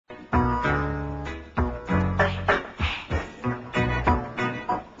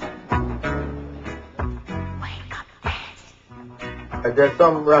there's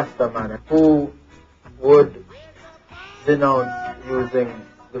some Rasta man who would denounce using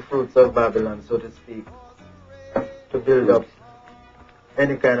the fruits of Babylon, so to speak, to build up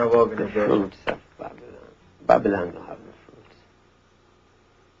any kind of organization. Fruits of Babylon. Babylon don't have no fruits.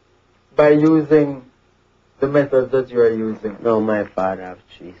 By using the methods that you are using. No, my father have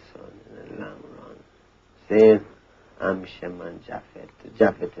 3 sons in the long run. Saying, I'm Shem and Japhet.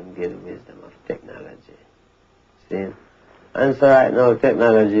 Japhet him give the wisdom of technology. See? And so right now,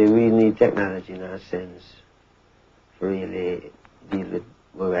 technology, we need technology in our sense to really deal with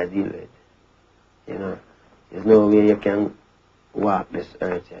what we deal with. You know? There's no way you can walk this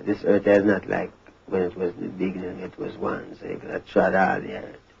earth here. This earth is not like when it was in the beginning, it was one, so you could have trod all the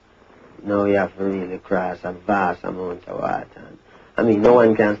earth. Now you have to really cross a vast amount of water. I mean, no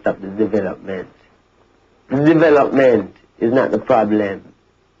one can stop the development. The development is not the problem.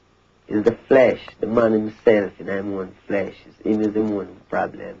 It's the flesh, the man himself in his own flesh. It's him is the one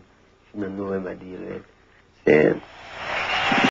problem. If you don't know him I deal with. See?